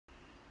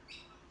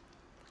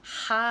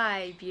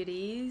Hi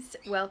beauties,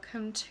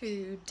 welcome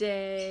to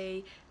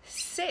day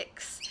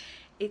 6.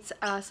 It's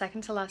our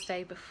second to last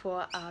day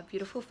before our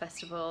beautiful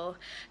festival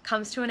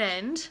comes to an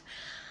end,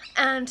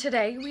 and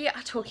today we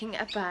are talking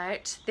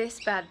about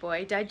this bad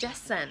boy,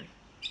 DigestZen.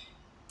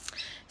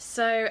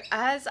 So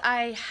as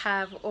I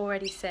have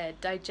already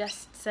said,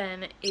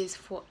 DigestZen is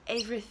for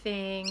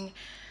everything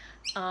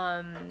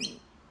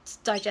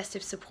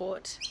digestive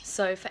support.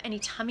 So for any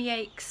tummy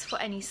aches,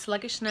 for any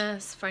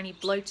sluggishness, for any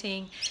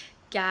bloating,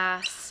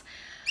 gas,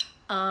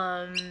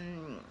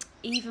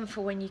 even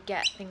for when you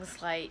get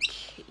things like,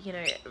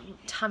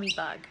 tummy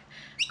bug,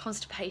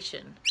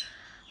 constipation,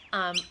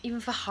 even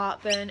for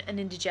heartburn and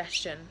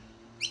indigestion.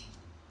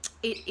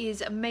 It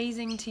is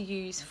amazing to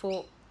use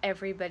for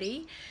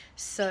everybody.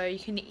 So you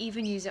can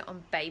even use it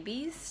on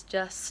babies,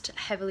 just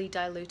heavily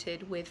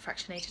diluted with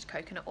fractionated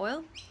coconut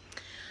oil.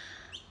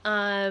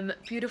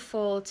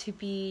 Beautiful to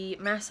be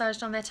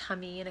massaged on their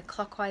tummy in a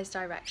clockwise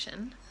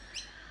direction.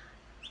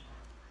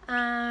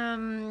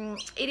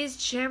 It is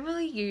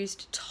generally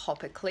used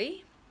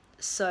topically,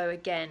 so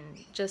again,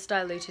 just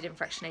diluted in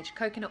fractionated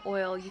coconut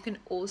oil. You can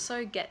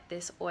also get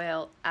this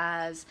oil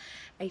as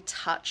a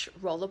touch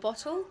roller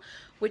bottle,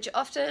 which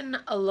often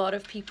a lot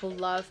of people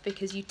love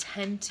because you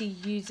tend to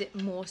use it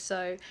more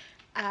so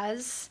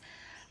as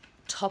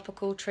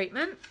topical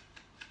treatment.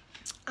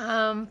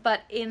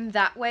 But in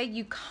that way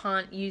you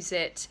can't use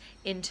it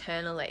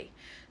internally.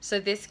 So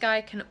this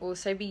guy can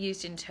also be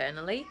used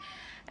internally,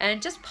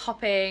 and just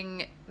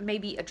popping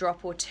maybe a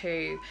drop or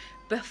two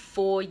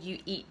before you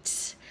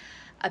eat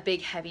a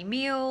big heavy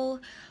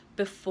meal,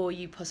 before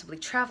you possibly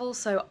travel.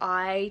 So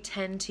I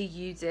tend to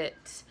use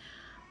it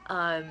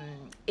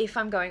if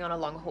I'm going on a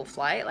long haul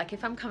flight, like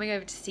if I'm coming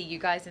over to see you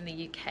guys in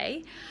the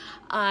UK,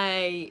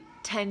 I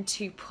tend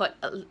to put,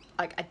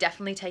 I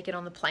definitely take it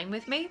on the plane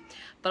with me,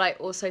 but I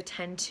also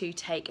tend to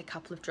take a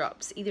couple of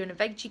drops, either in a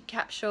veggie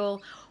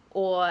capsule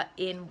or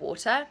in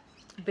water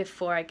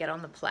before I get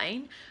on the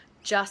plane,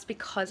 just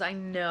because I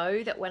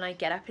know that when I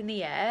get up in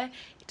the air,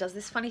 it does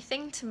this funny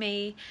thing to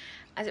me,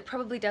 as it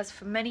probably does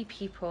for many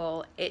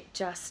people. It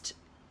just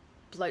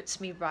bloats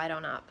me right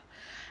on up.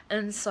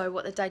 And so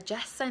what the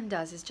DigestZen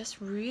does is just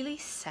really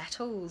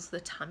settles the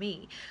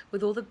tummy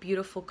with all the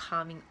beautiful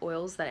calming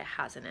oils that it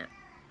has in it.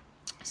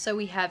 So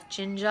we have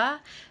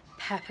ginger,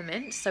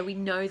 peppermint. So we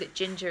know that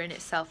ginger in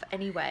itself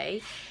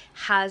anyway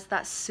has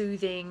that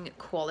soothing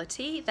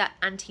quality, that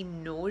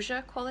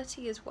anti-nausea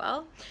quality as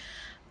well.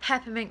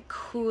 Peppermint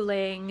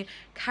cooling,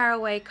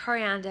 caraway,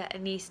 coriander,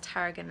 anise,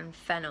 tarragon and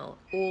fennel,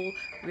 all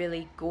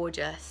really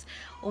gorgeous,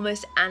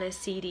 almost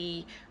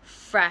aniseedy,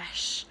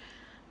 fresh,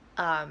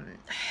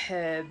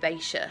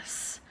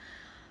 herbaceous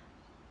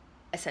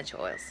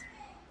essential oils.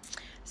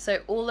 So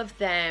all of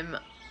them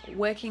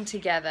working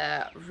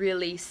together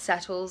really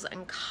settles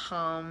and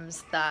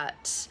calms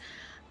that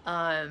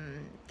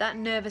that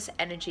nervous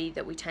energy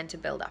that we tend to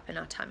build up in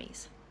our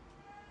tummies.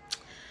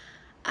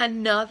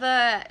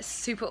 Another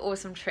super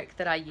awesome trick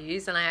that I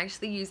use, and I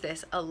actually use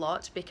this a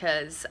lot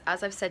because,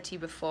 as I've said to you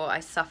before,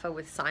 I suffer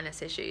with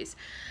sinus issues,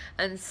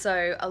 and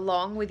so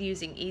along with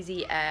using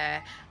Easy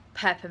Air,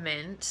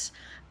 peppermint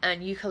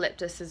and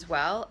eucalyptus as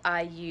well,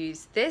 I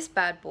use this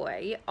bad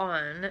boy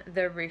on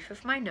the roof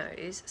of my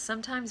nose,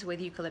 sometimes with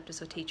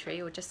eucalyptus or tea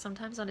tree, or just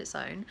sometimes on its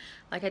own,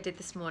 like I did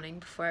this morning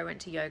before I went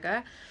to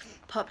yoga.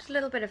 Popped a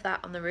little bit of that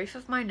on the roof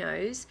of my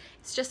nose.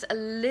 It's just a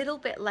little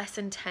bit less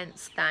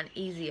intense than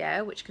Easy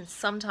Air, which can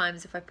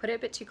sometimes, if I put it a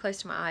bit too close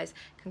to my eyes,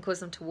 can cause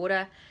them to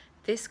water.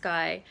 This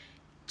guy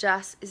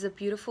just is a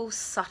beautiful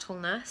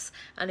subtleness,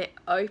 and it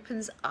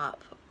opens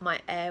up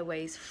my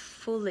airways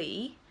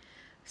fully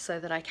so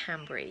that I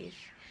can breathe.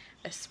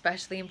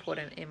 Especially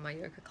important in my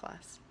yoga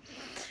class,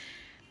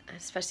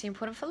 especially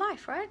important for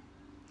life, right?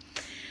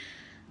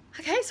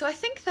 Okay, so I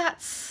think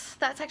that's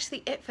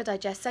actually it for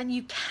DigestZen.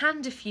 You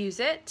can diffuse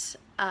it,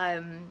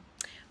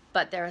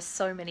 but there are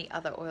so many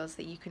other oils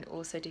that you can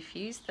also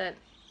diffuse that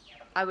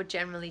I would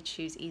generally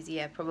choose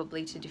Easy Air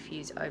probably to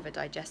diffuse over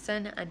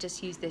DigestZen, and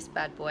just use this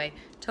bad boy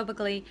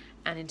topically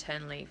and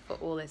internally for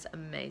all its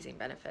amazing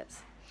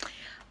benefits.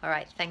 All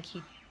right, thank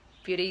you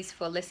beauties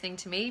for listening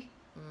to me.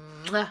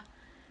 Mwah.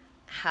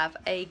 Have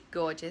a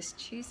gorgeous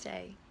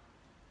Tuesday.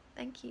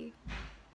 Thank you.